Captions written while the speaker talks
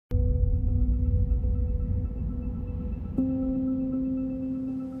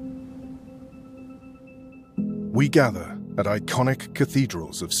We gather at iconic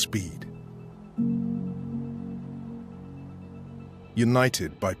cathedrals of speed,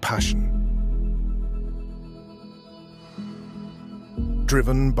 united by passion,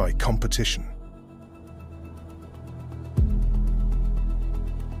 driven by competition.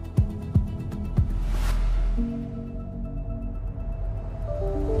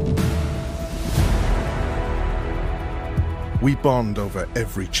 We bond over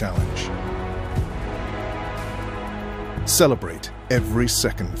every challenge, celebrate every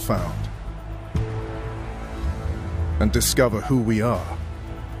second found, and discover who we are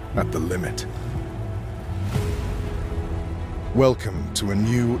at the limit. Welcome to a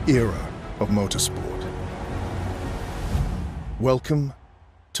new era of motorsport. Welcome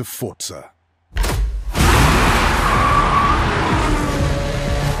to Forza.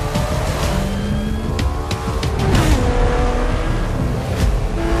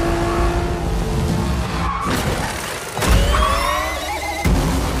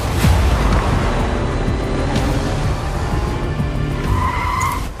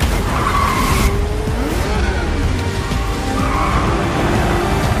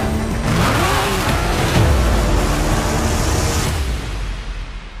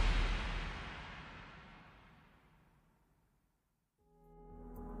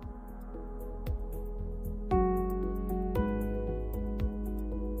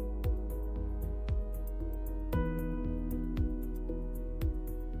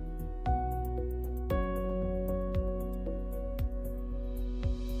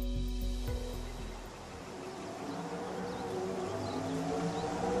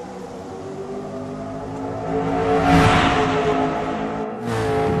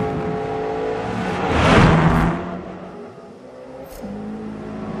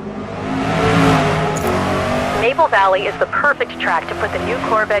 Valley is the perfect track to put the new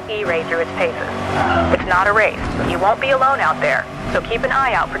Corvette E-Ray through its paces. It's not a race. You won't be alone out there, so keep an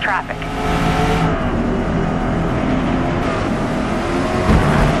eye out for traffic.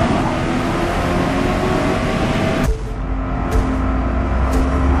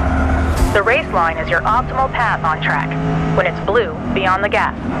 The race line is your optimal path on track. When it's blue, be on the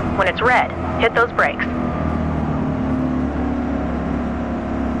gas. When it's red, hit those brakes.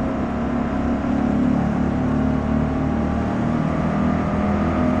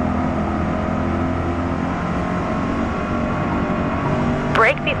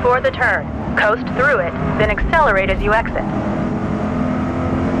 Brake before the turn, coast through it, then accelerate as you exit.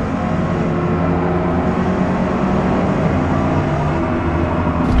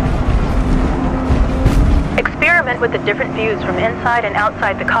 Experiment with the different views from inside and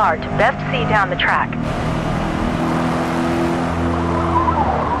outside the car to best see down the track.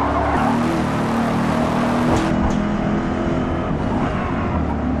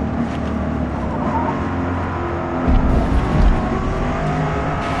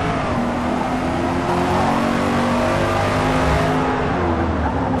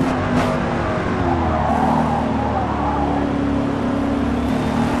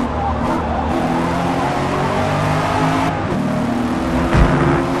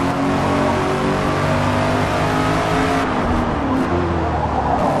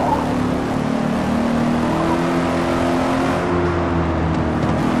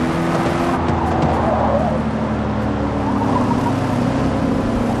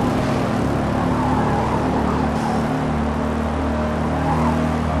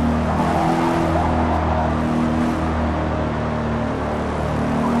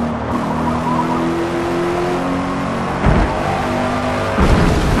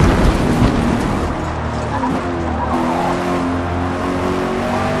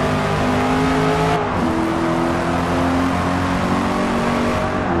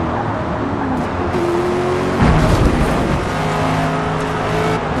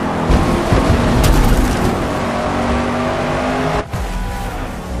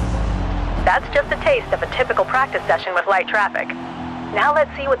 That's just a taste of a typical practice session with light traffic. Now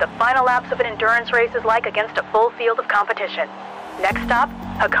let's see what the final laps of an endurance race is like against a full field of competition. Next stop,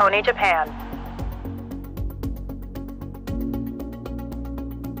 Hakone, Japan.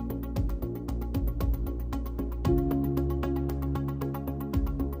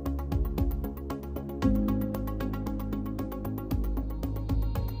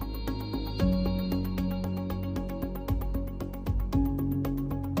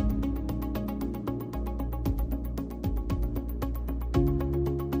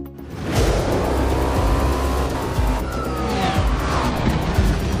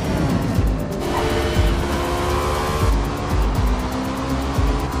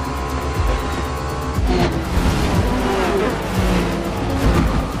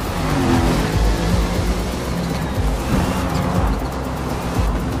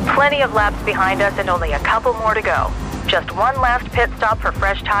 plenty of laps behind us and only a couple more to go. Just one last pit stop for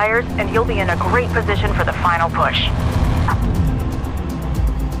fresh tires, and you'll be in a great position for the final push.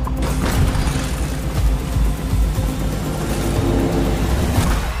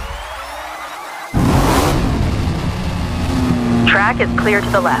 Track is clear to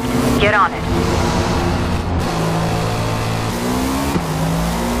the left. Get on it.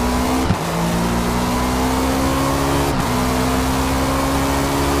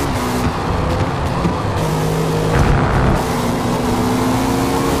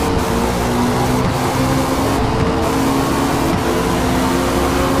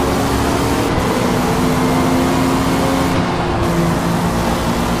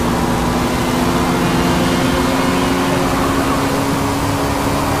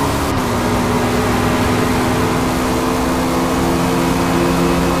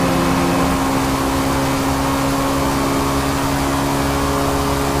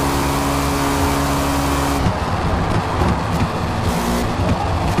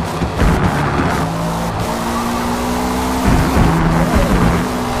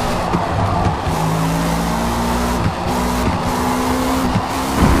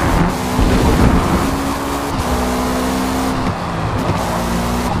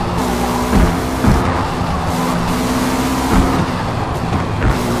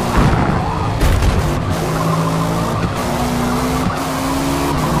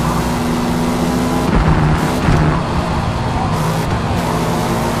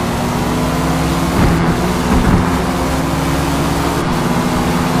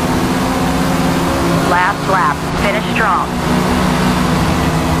 Lap. Finish strong.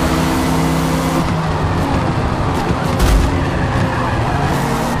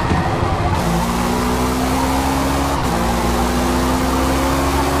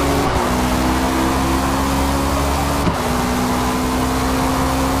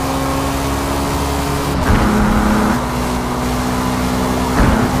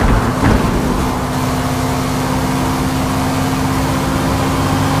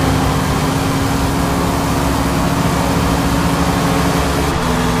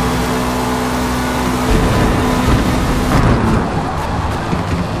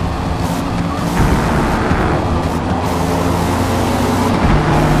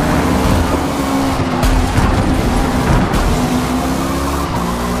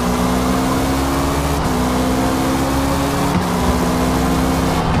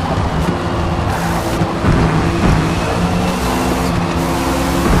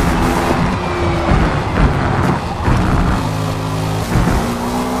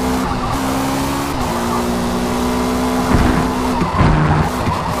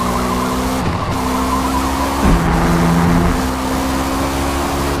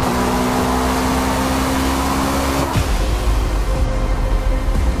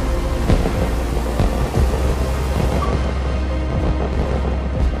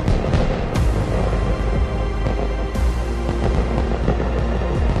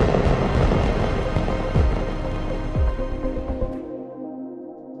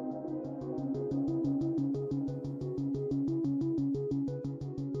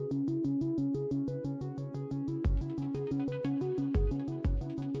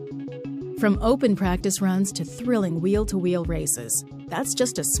 From open practice runs to thrilling wheel-to-wheel races, that's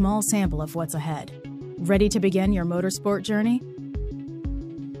just a small sample of what's ahead. Ready to begin your motorsport journey?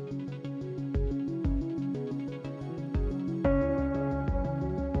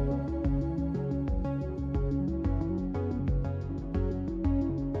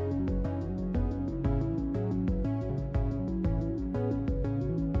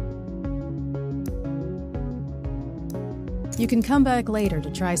 You can come back later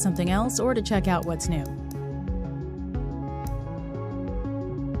to try something else or to check out what's new.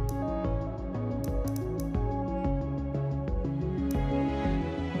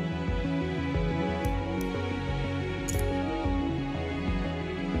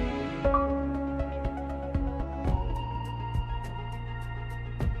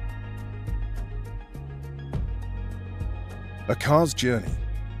 A car's journey,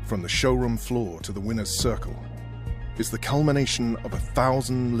 from the showroom floor to the winner's circle, is the culmination of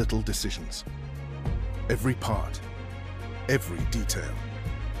 1,000 little decisions. Every part, every detail,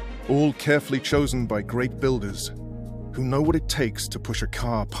 all carefully chosen by great builders who know what it takes to push a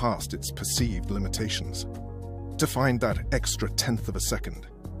car past its perceived limitations, to find that extra tenth of a second,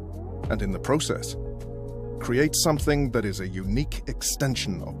 and in the process, create something that is a unique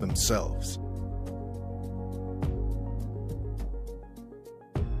extension of themselves.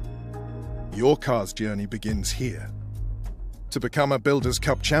 Your car's journey begins here. To become a Builders'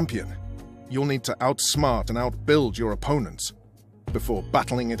 Cup champion, you'll need to outsmart and outbuild your opponents, before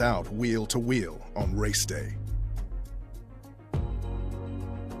battling it out wheel to wheel on race day.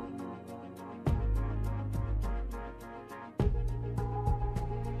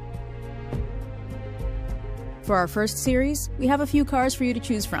 For our first series, we have a few cars for you to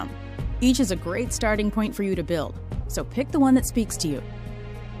choose from. Each is a great starting point for you to build, so pick the one that speaks to you.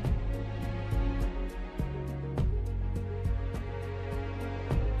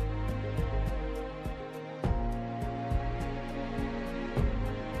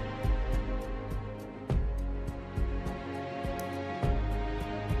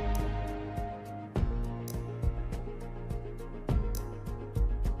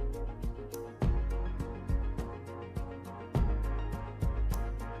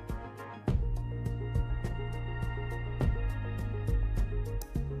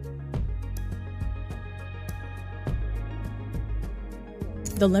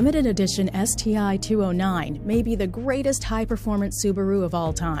 The limited edition STI 209 may be the greatest high-performance Subaru of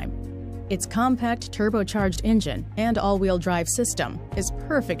all time. Its compact turbocharged engine and all-wheel drive system is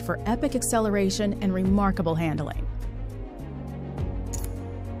perfect for epic acceleration and remarkable handling.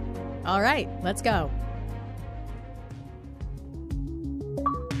 All right, let's go.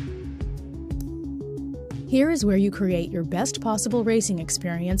 Here is where you create your best possible racing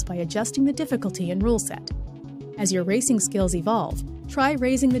experience by adjusting the difficulty and rule set. As your racing skills evolve, try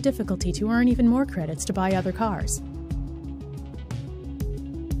raising the difficulty to earn even more credits to buy other cars.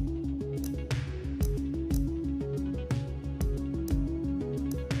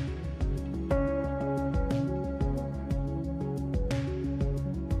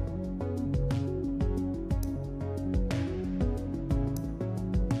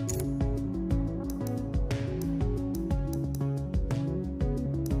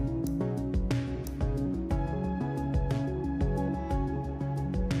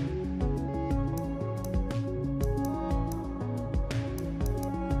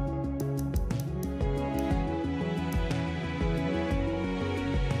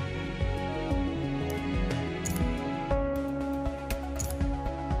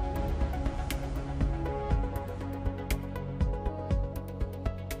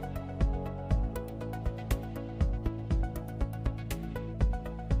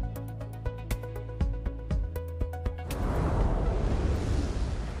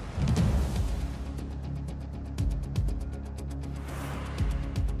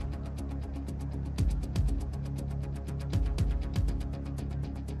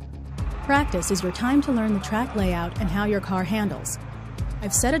 Practice is your time to learn the track layout and how your car handles.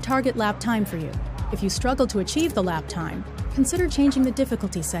 I've set a target lap time for you. If you struggle to achieve the lap time, consider changing the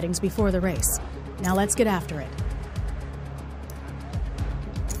difficulty settings before the race. Now let's get after it.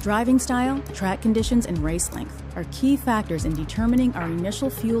 Driving style, track conditions, and race length are key factors in determining our initial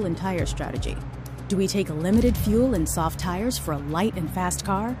fuel and tire strategy. Do we take a limited fuel and soft tires for a light and fast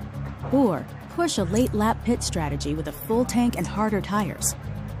car? Or push a late lap pit strategy with a full tank and harder tires?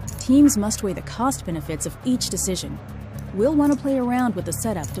 Teams must weigh the cost benefits of each decision. We'll want to play around with the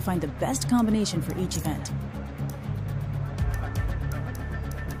setup to find the best combination for each event.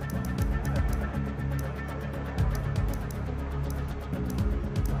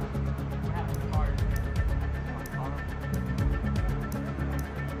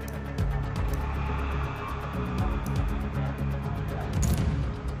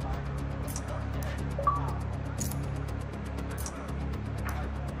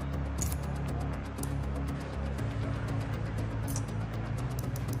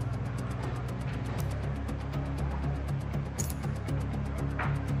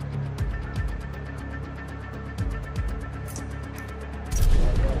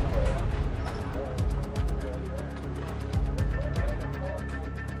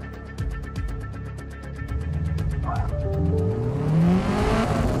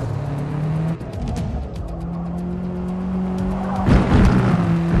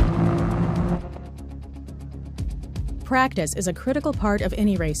 Practice is a critical part of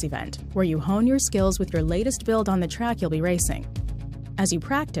any race event, where you hone your skills with your latest build on the track you'll be racing. As you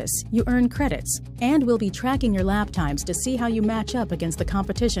practice, you earn credits, and we'll be tracking your lap times to see how you match up against the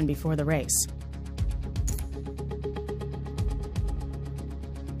competition before the race.